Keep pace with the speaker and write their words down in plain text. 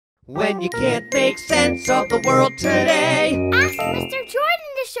When you can't make sense of the world today, ask Mr.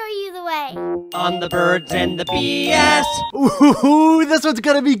 Jordan to show you the way. On the birds and the BS. Ooh, this one's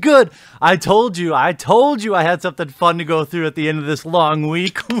gonna be good. I told you I had something fun to go through at the end of this long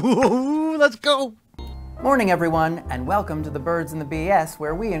week. Ooh, let's go. Morning everyone, and welcome to the Birds and the BS,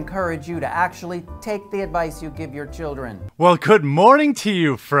 where we encourage you to actually take the advice you give your children. Well, good morning to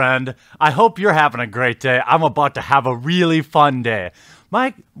you, friend. I hope you're having a great day. I'm about to have a really fun day.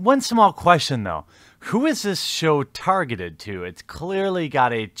 Mike, one small question though. Who is this show targeted to? It's clearly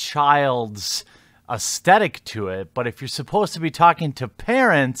got a child's aesthetic to it, but if you're supposed to be talking to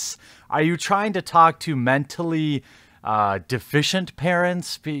parents, are you trying to talk to mentally deficient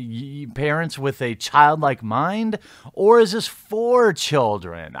parents, parents with a childlike mind, or is this for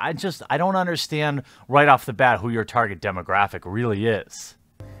children? I don't understand right off the bat who your target demographic really is.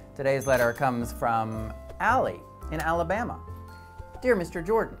 Today's letter comes from Allie in Alabama. Dear Mr.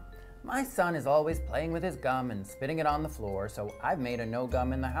 Jordan, my son is always playing with his gum and spitting it on the floor, so I've made a no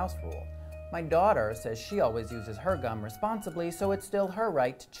gum in the house rule. My daughter says she always uses her gum responsibly, so it's still her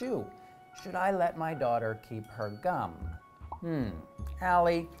right to chew. Should I let my daughter keep her gum?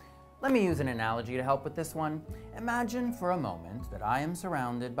 Allie, let me use an analogy to help with this one. Imagine for a moment that I am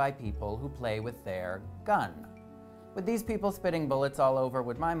surrounded by people who play with their gun. With these people spitting bullets all over,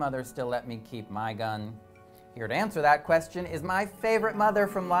 would my mother still let me keep my gun? Here to answer that question is my favorite mother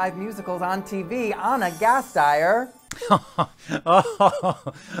from live musicals on TV, Anna Gasteyer.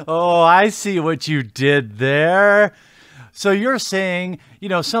 Oh, I see what you did there. So you're saying,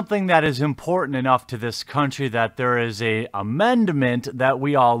 something that is important enough to this country that there is an amendment that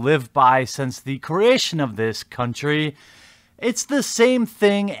we all live by since the creation of this country. It's the same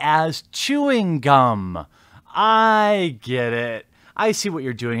thing as chewing gum. I get it. I see what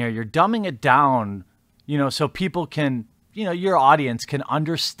you're doing here. You're dumbing it down, so people can, your audience can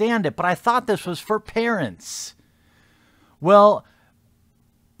understand it. But I thought this was for parents. Well,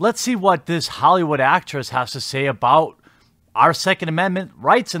 let's see what this Hollywood actress has to say about our Second Amendment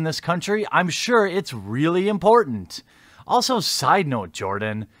rights in this country. I'm sure it's really important. Also, side note,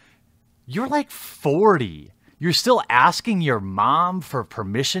 Jordan, you're like 40. You're still asking your mom for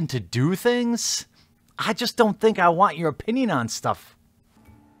permission to do things? I just don't think I want your opinion on stuff.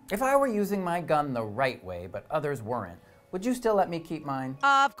 If I were using my gun the right way, but others weren't, would you still let me keep mine?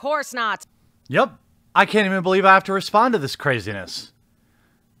 Of course not. Yep. I can't even believe I have to respond to this craziness.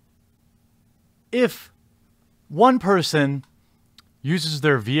 If one person uses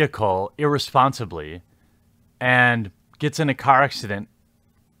their vehicle irresponsibly and gets in a car accident,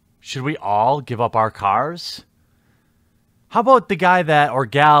 should we all give up our cars? How about the guy or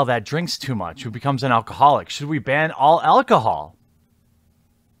gal that drinks too much, who becomes an alcoholic? Should we ban all alcohol?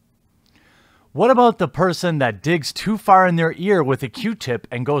 What about the person that digs too far in their ear with a Q-tip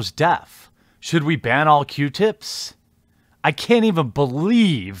and goes deaf? Should we ban all Q-tips? I can't even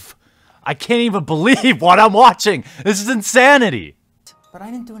believe what I'm watching. This is insanity. But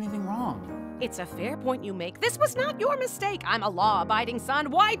I didn't do anything wrong. It's a fair point you make. This was not your mistake. I'm a law-abiding son.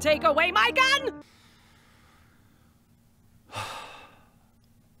 Why take away my gun?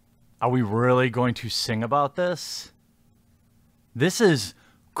 Are we really going to sing about this? This is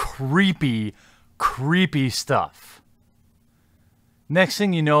creepy, creepy stuff. Next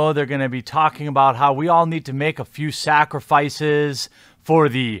thing you know, they're going to be talking about how we all need to make a few sacrifices for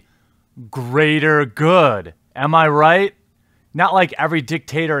the greater good. Am I right? Not like every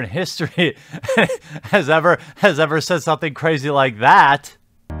dictator in history has ever said something crazy like that.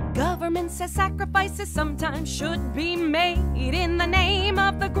 Government says sacrifices sometimes should be made in the name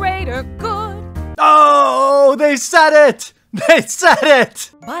of the greater good. Oh, they said it! They said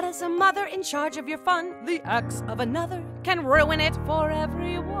it! But as a mother in charge of your fun, the acts of another can ruin it for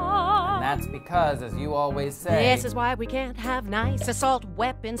everyone. That's because, as you always say, this is why we can't have nice assault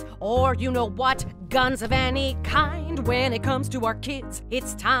weapons or guns of any kind. When it comes to our kids,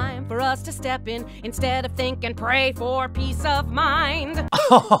 it's time for us to step in instead of think and pray for peace of mind.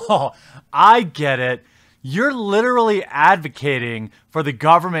 Oh, I get it. You're literally advocating for the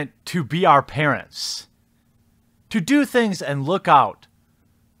government to be our parents. To do things and look out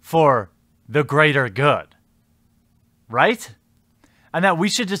for the greater good. Right? And that we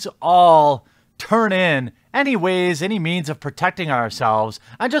should just all turn in any ways, any means of protecting ourselves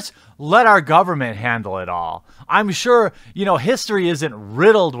and just let our government handle it all. I'm sure, history isn't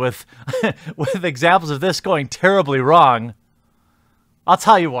riddled with, with examples of this going terribly wrong. I'll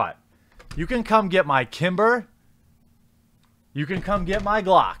tell you what. You can come get my Kimber. You can come get my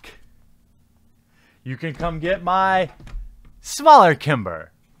Glock. You can come get my smaller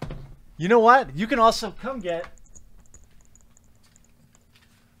Kimber. You know what? You can also come get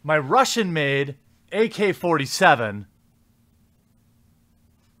my Russian-made AK-47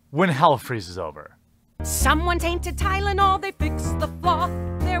 when hell freezes over. Someone tainted Tylenol, they fixed the flaw.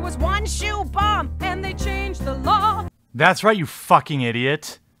 There was one shoe bomb, and they changed the law. That's right, you fucking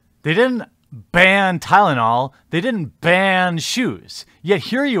idiot. They didn't ban Tylenol. They didn't ban shoes. Yet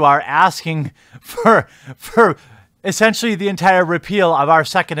here you are asking for essentially the entire repeal of our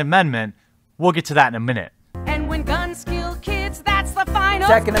Second Amendment. We'll get to that in a minute. And when guns kill kids, that's the final.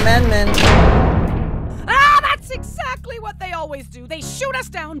 Second Amendment. Ah, that's exactly what they always do. They shoot us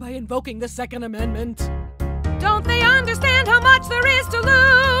down by invoking the Second Amendment. Don't they understand how much there is to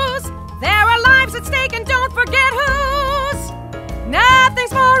lose? There are lives at stake, and don't forget whose.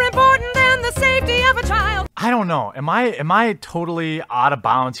 Nothing's more important than the safety of a child. I don't know. Am I totally out of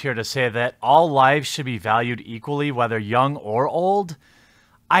bounds here to say that all lives should be valued equally, whether young or old?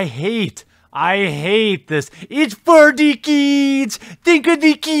 I hate this. It's for the kids. Think of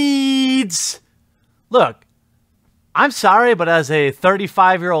the kids. Look, I'm sorry, but as a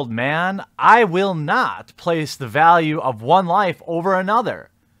 35-year-old man, I will not place the value of one life over another.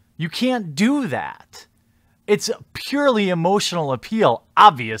 You can't do that. It's purely emotional appeal,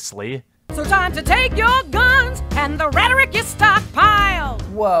 obviously. So time to take your guns and the rhetoric you stockpiled.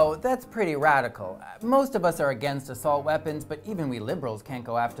 Whoa, that's pretty radical. Most of us are against assault weapons, but even we liberals can't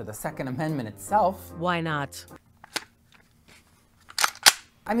go after the Second Amendment itself. Why not?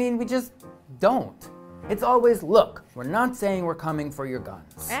 I mean, we just don't. It's always, look, we're not saying we're coming for your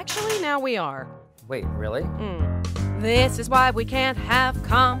guns. Actually, now we are. Wait, really? This is why we can't have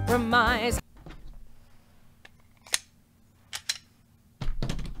compromise.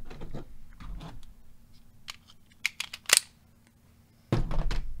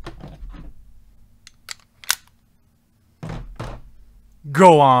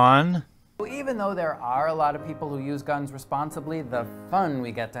 Go on. Even though there are a lot of people who use guns responsibly, the fun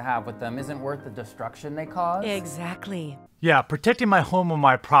we get to have with them isn't worth the destruction they cause. Exactly. Yeah, protecting my home and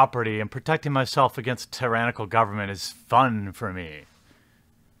my property and protecting myself against a tyrannical government is fun for me.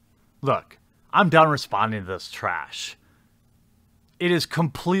 Look, I'm done responding to this trash. It is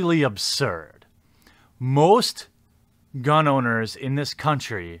completely absurd. Most gun owners in this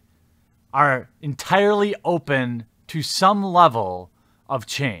country are entirely open to some level of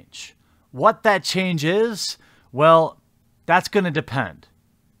change. What that change is, well, that's going to depend.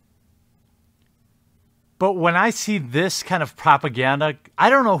 But when I see this kind of propaganda, I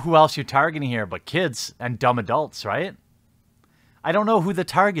don't know who else you're targeting here but kids and dumb adults, right? I don't know who the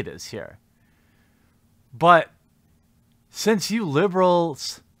target is here. But since you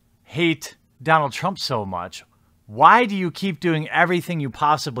liberals hate Donald Trump so much, why do you keep doing everything you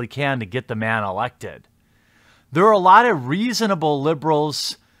possibly can to get the man elected? There are a lot of reasonable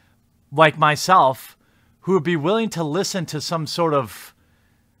liberals like myself who would be willing to listen to some sort of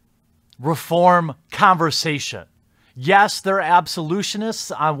reform conversation. Yes, there are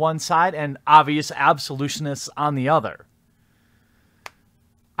absolutionists on one side and obvious absolutionists on the other.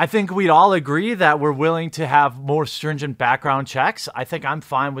 I think we'd all agree that we're willing to have more stringent background checks. I think I'm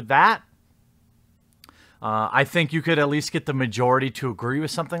fine with that. I think you could at least get the majority to agree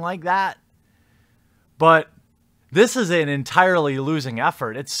with something like that. But this is an entirely losing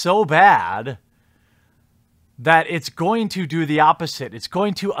effort. It's so bad that it's going to do the opposite. It's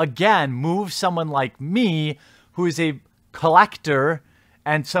going to, again, move someone like me, who is a collector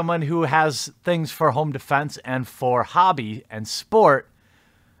and someone who has things for home defense and for hobby and sport.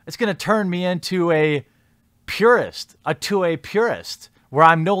 It's going to turn me into a purist, a 2A purist, where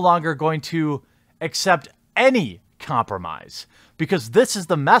I'm no longer going to accept any compromise. Because this is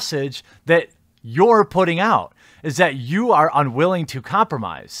the message that you're putting out, is that you are unwilling to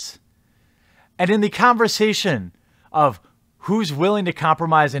compromise. And in the conversation of who's willing to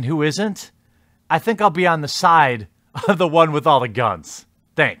compromise and who isn't, I think I'll be on the side of the one with all the guns.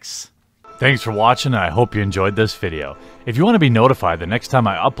 Thanks. Thanks for watching, and I hope you enjoyed this video. If you want to be notified the next time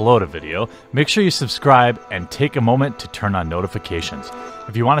I upload a video, make sure you subscribe and take a moment to turn on notifications.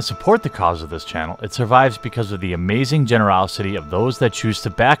 If you want to support the cause of this channel, it survives because of the amazing generosity of those that choose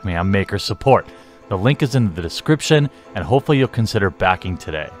to back me on Maker Support. The link is in the description, and hopefully you'll consider backing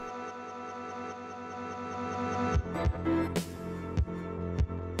today.